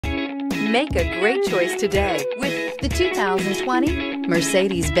Make a great choice today with the 2020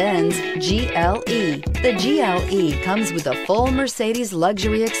 Mercedes-Benz GLE. The GLE comes with a full Mercedes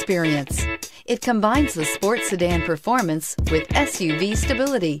luxury experience. It combines the sports sedan performance with SUV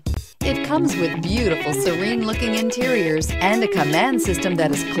stability. It comes with beautiful, serene-looking interiors and a command system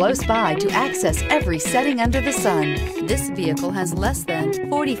that is close by to access every setting under the sun. This vehicle has less than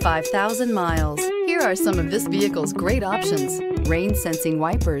 45,000 miles. Here are some of this vehicle's great options: rain-sensing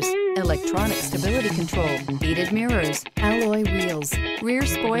wipers, electronic stability control, heated mirrors, alloy wheels, rear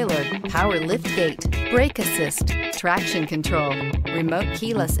spoiler, power liftgate, brake assist, traction control, remote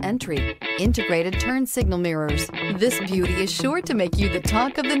keyless entry, integrated turn signal mirrors. This beauty is sure to make you the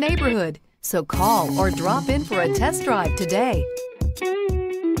talk of the neighborhood. So call or drop in for a test drive today.